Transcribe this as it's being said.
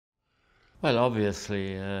Well,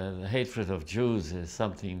 obviously, the hatred of Jews is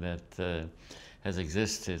something that has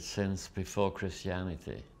existed since before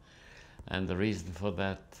Christianity. And the reason for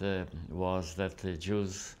that was that the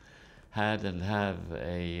Jews had and have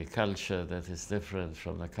a culture that is different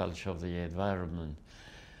from the culture of the environment.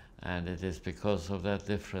 And it is because of that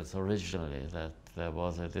difference originally that there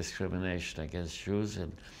was a discrimination against Jews,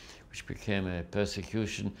 and which became a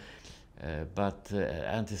persecution. But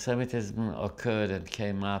anti-Semitism occurred and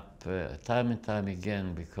came up time and time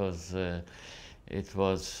again because it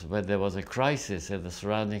was when there was a crisis in the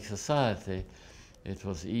surrounding society, it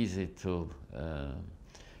was easy to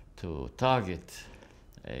target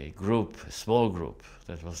a group, a small group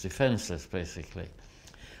that was defenseless, basically.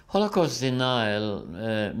 Holocaust denial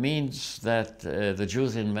means that the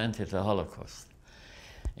Jews invented the Holocaust.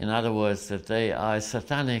 In other words, that they are a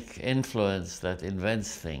satanic influence that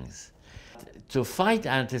invents things. To fight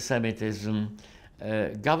anti-Semitism,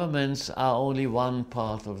 governments are only one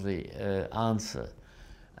part of the answer.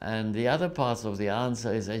 And the other part of the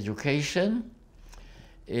answer is education,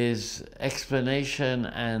 is explanation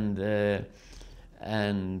and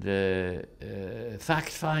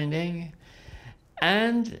fact-finding,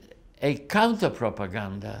 and a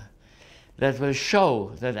counter-propaganda that will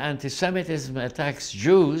show that anti-Semitism attacks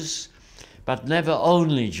Jews, but never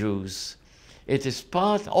only Jews. It is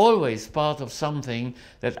always part of something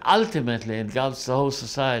that ultimately engulfs the whole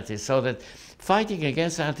society, so that fighting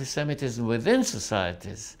against anti-Semitism within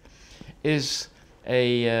societies is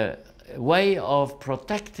a way of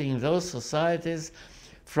protecting those societies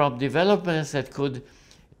from developments that could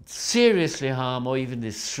seriously harm or even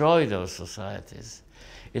destroy those societies.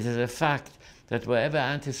 It is a fact that wherever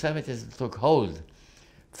anti-Semitism took hold,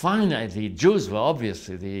 finally Jews were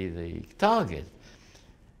obviously the target,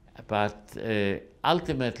 but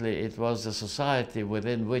ultimately it was the society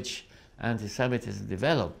within which anti-Semitism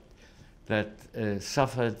developed that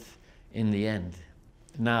suffered in the end.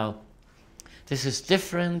 Now, this is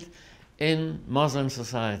different in Muslim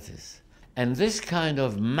societies. And this kind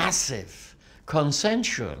of massive,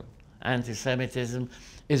 consensual anti-Semitism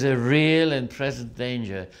is a real and present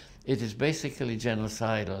danger. It is basically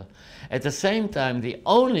genocidal. At the same time, the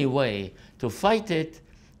only way to fight it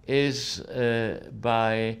is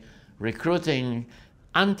by recruiting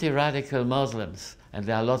anti-radical Muslims, and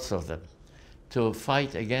there are lots of them, to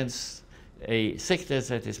fight against a sickness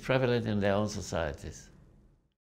that is prevalent in their own societies.